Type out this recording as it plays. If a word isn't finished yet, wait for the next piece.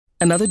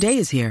Another day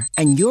is here,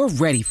 and you're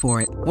ready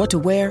for it. What to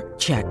wear?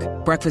 Check.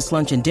 Breakfast,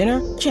 lunch, and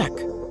dinner? Check.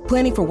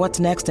 Planning for what's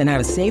next and how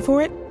to save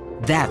for it?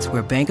 That's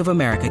where Bank of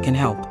America can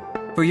help.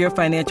 For your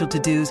financial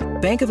to-dos,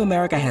 Bank of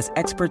America has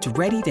experts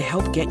ready to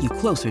help get you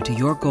closer to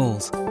your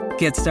goals.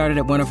 Get started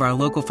at one of our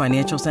local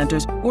financial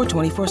centers or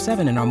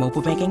 24/7 in our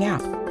mobile banking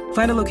app.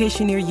 Find a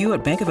location near you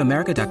at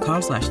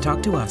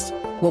bankofamerica.com/talktous.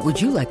 What would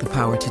you like the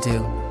power to do?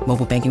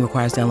 Mobile banking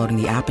requires downloading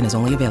the app and is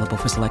only available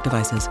for select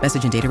devices.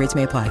 Message and data rates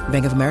may apply.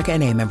 Bank of America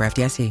N.A., member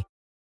FDIC.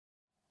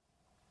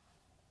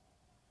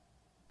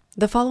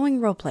 The following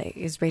roleplay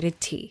is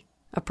rated T,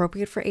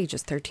 appropriate for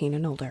ages 13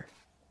 and older.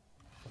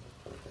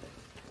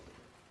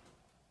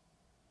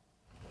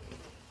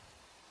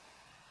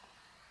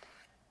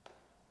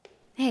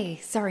 Hey,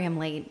 sorry I'm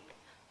late.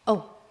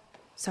 Oh,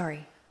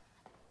 sorry.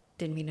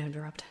 Didn't mean to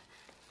interrupt.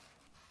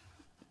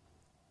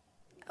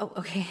 Oh,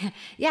 okay.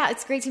 Yeah,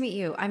 it's great to meet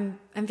you. I'm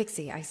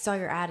Vixie. I saw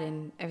your ad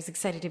and I was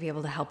excited to be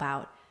able to help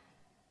out.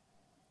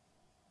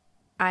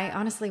 I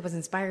honestly was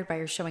inspired by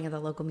your showing at the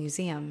local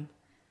museum.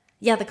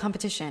 Yeah, the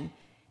competition.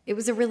 It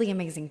was a really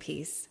amazing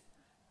piece.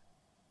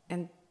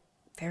 And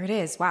there it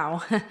is.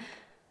 Wow.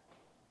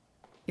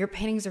 Your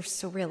paintings are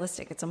so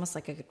realistic. It's almost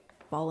like I could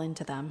fall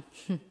into them.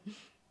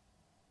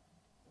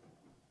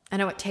 I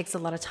know it takes a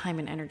lot of time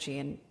and energy,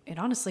 and it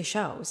honestly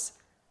shows.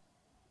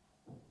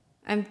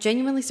 I'm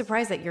genuinely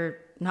surprised that you're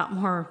not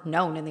more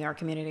known in the art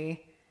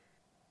community.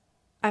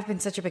 I've been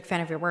such a big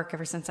fan of your work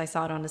ever since I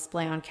saw it on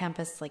display on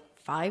campus like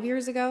 5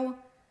 years ago.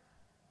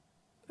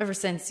 Ever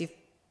since, you've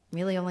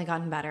really only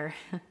gotten better.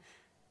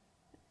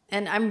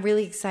 And I'm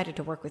really excited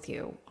to work with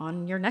you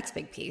on your next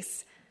big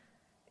piece.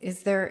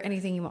 Is there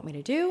anything you want me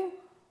to do?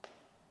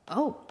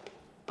 Oh,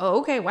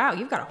 okay, wow,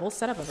 you've got a whole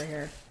setup over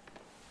here.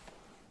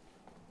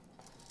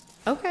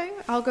 Okay,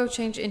 I'll go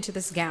change into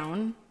this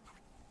gown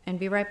and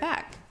be right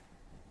back.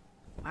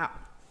 Wow.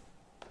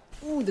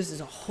 Ooh, this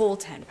is a whole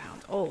 10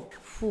 pounds. Oh,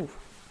 whew.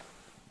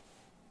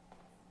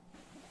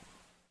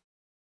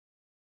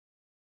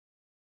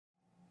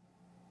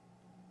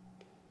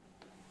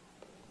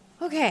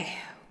 Okay,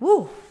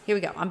 woo, here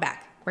we go. I'm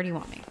back. Where do you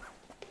want me?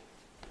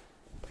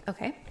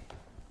 Okay,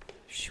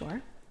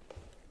 sure.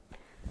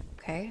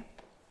 Okay,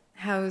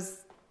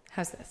 how's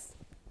this?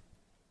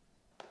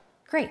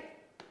 Great.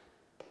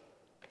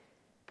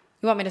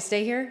 You want me to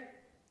stay here?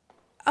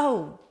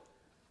 Oh,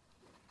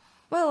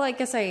 well, I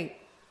guess I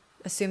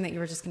assumed that you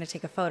were just going to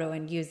take a photo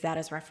and use that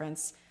as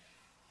reference.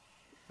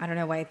 I don't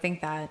know why I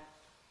think that.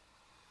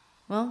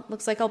 Well,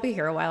 looks like I'll be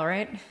here a while,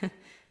 right?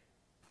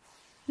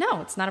 No,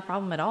 it's not a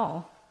problem at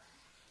all.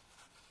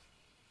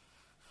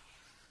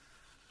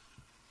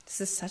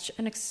 This is such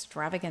an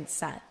extravagant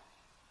set.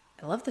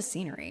 I love the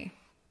scenery.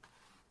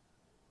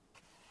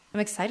 I'm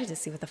excited to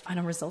see what the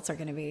final results are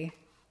going to be.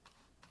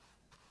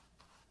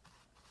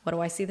 What do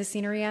I see the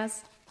scenery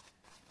as?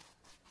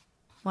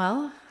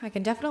 Well, I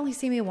can definitely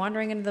see me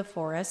wandering into the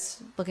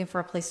forest, looking for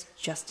a place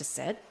just to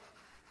sit.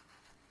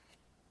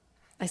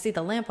 I see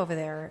the lamp over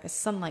there as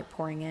sunlight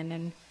pouring in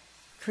and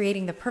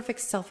creating the perfect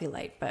selfie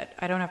light, but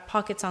I don't have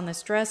pockets on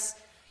this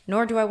dress,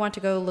 nor do I want to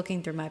go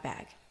looking through my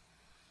bag.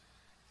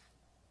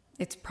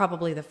 It's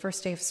probably the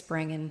first day of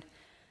spring, and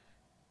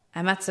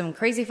I'm at some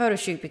crazy photo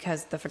shoot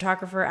because the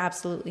photographer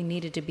absolutely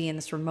needed to be in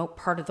this remote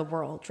part of the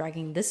world,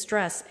 dragging this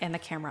dress and the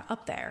camera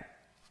up there.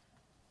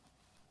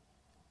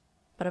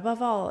 But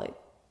above all, it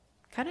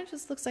kind of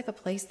just looks like a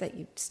place that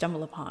you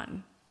stumble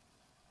upon,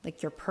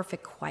 like your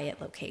perfect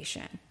quiet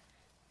location.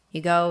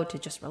 You go to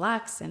just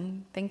relax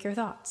and think your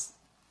thoughts.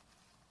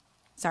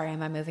 Sorry,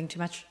 am I moving too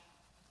much?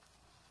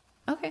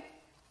 Okay,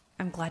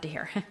 I'm glad to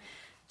hear.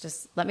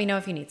 Just let me know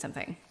if you need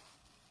something.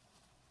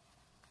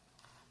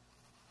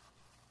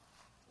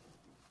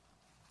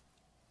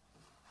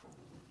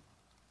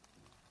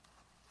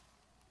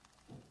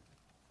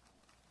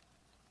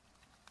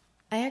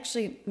 I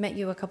actually met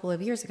you a couple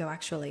of years ago,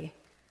 actually.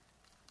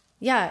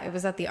 Yeah, it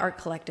was at the Art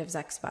Collective's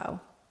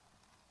expo.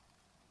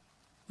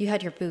 You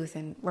had your booth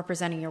and were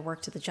presenting your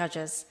work to the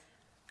judges.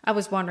 I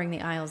was wandering the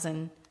aisles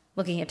and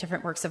looking at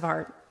different works of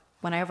art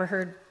when I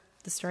overheard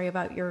the story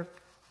about your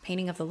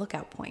painting of the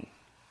Lookout Point.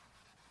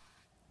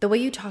 The way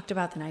you talked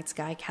about the night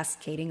sky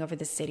cascading over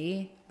the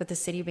city, with the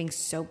city being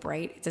so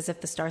bright, it's as if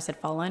the stars had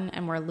fallen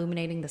and were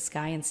illuminating the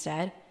sky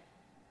instead.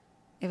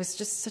 It was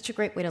just such a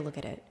great way to look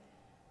at it.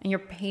 And your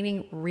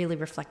painting really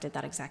reflected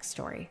that exact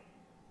story.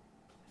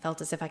 I felt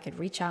as if I could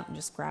reach out and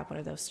just grab one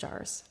of those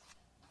stars.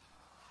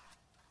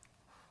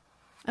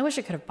 I wish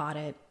I could have bought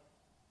it.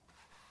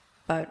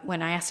 But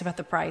when I asked about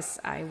the price,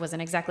 I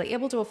wasn't exactly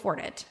able to afford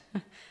it.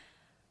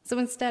 So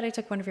instead, I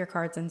took one of your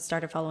cards and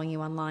started following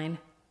you online.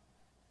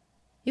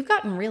 You've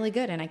gotten really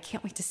good, and I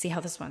can't wait to see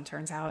how this one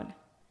turns out.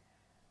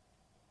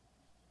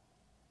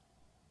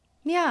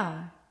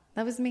 Yeah,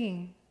 that was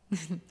me.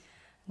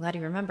 Glad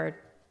you remembered.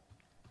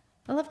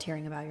 I loved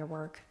hearing about your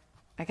work.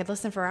 I could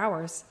listen for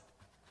hours.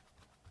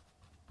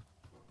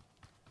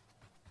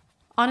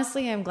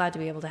 Honestly, I'm glad to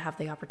be able to have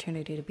the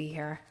opportunity to be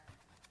here.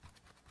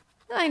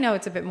 I know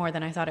it's a bit more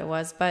than I thought it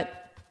was,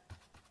 but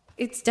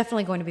it's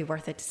definitely going to be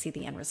worth it to see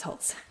the end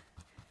results.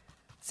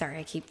 Sorry,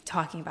 I keep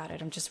talking about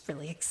it. I'm just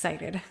really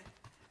excited.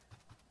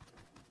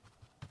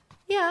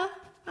 Yeah,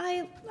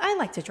 I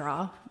like to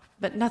draw,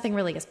 but nothing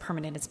really as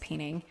permanent as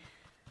painting.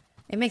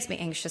 It makes me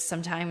anxious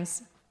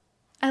sometimes.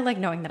 I like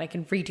knowing that I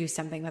can redo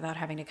something without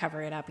having to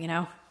cover it up, you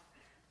know?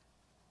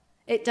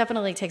 It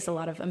definitely takes a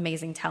lot of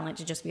amazing talent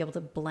to just be able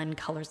to blend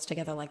colors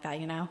together like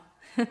that, you know?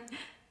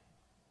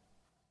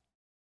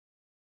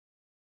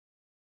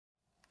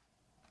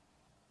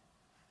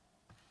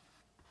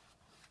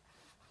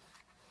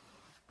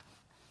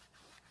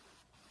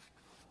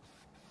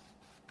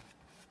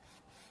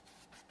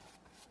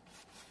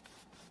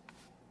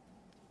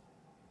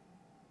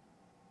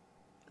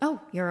 Oh,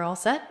 you're all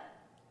set?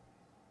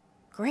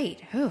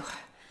 Great.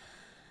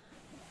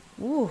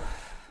 Ooh.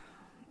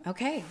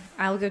 Okay,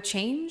 I'll go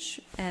change,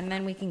 and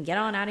then we can get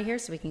on out of here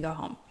so we can go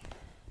home.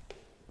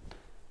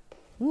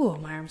 Ooh,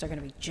 my arms are going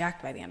to be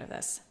jacked by the end of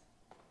this.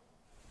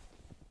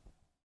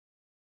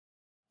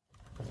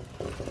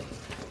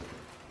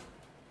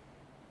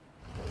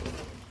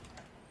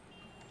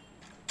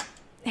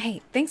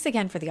 Hey, thanks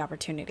again for the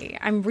opportunity.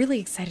 I'm really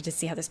excited to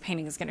see how this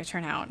painting is going to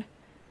turn out.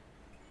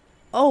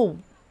 Oh,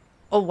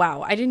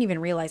 wow, I didn't even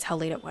realize how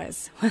late it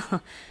was.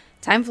 Well,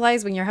 time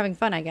flies when you're having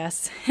fun, I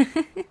guess.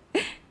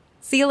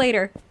 See you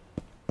later.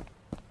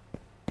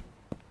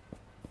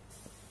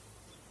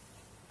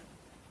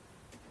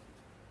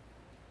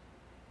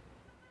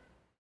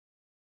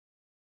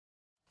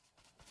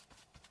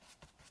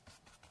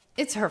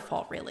 It's her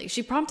fault, really.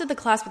 She prompted the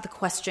class with the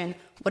question,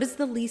 what is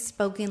the least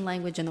spoken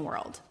language in the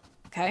world?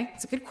 Okay,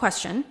 it's a good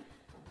question.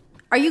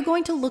 Are you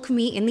going to look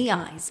me in the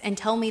eyes and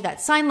tell me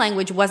that sign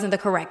language wasn't the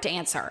correct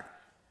answer?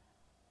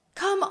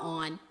 Come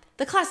on.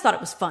 The class thought it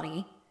was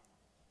funny.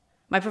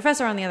 My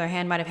professor, on the other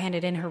hand, might have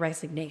handed in her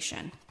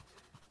resignation.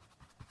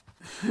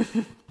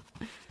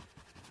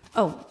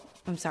 Oh,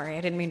 I'm sorry.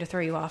 I didn't mean to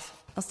throw you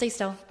off. I'll stay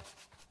still.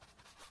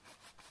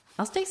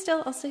 I'll stay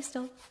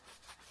still.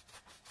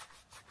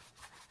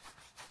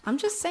 I'm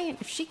just saying,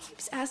 if she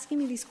keeps asking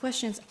me these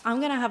questions, I'm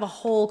going to have a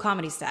whole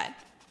comedy set.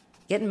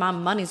 Getting my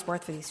money's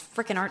worth for these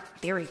frickin' art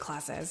theory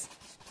classes.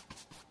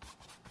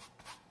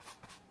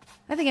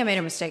 I think I made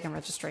a mistake in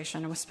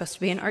registration. It was supposed to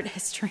be in art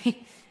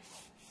history.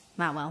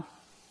 Ah, well.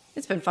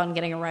 It's been fun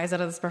getting a rise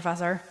out of this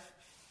professor.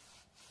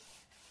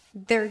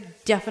 They're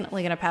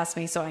definitely going to pass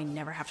me so I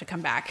never have to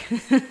come back.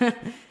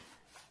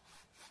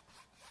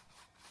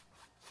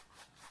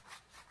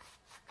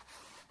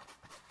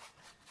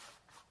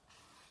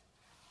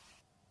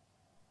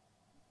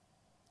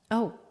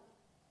 Oh,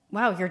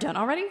 wow, you're done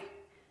already?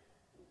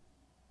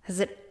 Has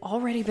it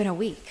already been a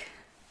week?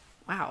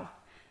 Wow,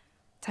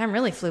 time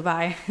really flew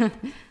by.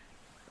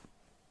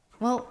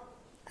 Well,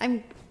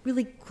 I'm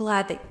really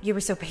glad that you were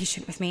so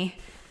patient with me.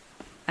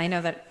 I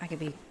know that I could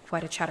be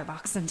quite a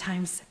chatterbox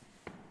sometimes.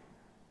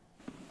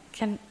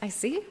 Can I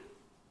see?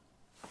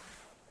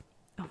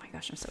 Oh my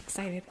gosh, I'm so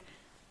excited.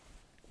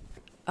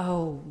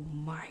 Oh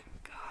my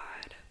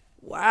God.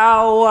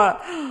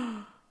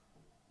 Wow.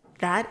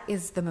 That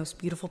is the most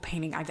beautiful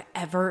painting I've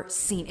ever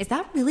seen. Is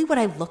that really what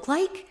I look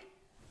like?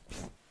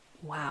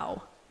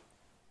 Wow.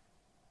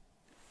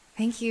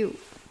 Thank you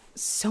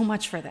so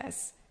much for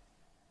this.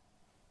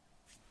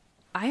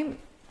 I'm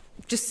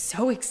just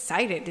so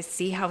excited to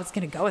see how it's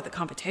going to go at the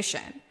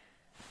competition.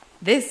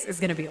 This is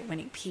going to be a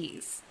winning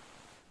piece.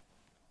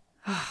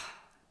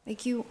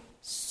 Thank you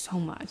so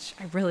much.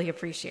 I really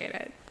appreciate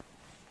it.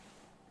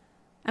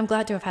 I'm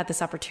glad to have had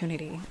this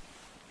opportunity.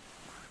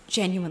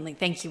 Genuinely,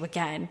 thank you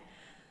again.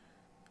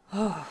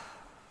 Oh.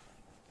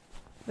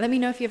 Let me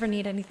know if you ever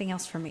need anything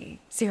else from me.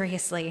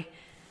 Seriously.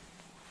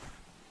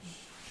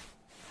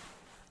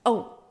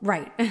 Oh,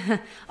 right.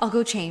 I'll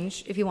go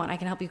change. If you want, I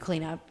can help you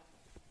clean up.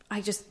 I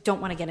just don't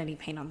want to get any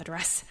paint on the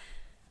dress.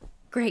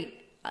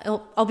 Great.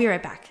 I'll be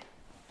right back.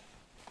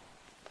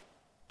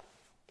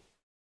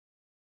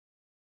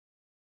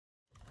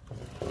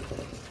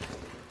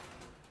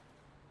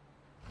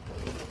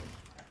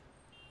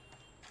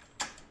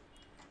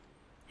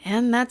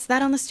 And that's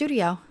that on the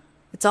studio.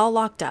 It's all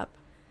locked up.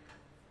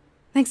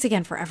 Thanks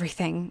again for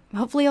everything.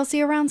 Hopefully I'll see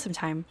you around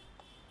sometime.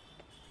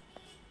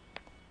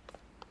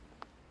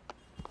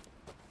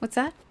 What's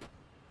that?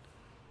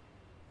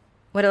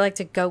 Would I like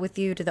to go with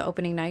you to the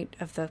opening night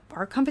of the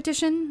art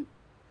competition?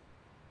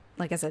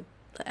 Like as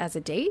a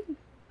date?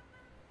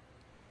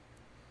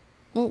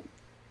 Well,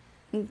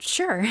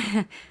 sure.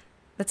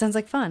 That sounds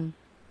like fun.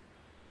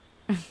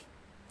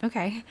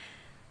 Okay.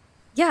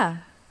 Yeah.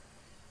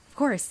 Of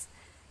course.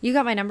 You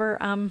got my number.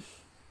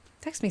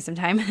 Text me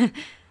sometime.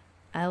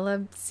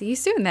 I'll see you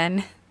soon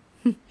then.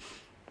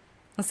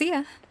 I'll see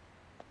ya.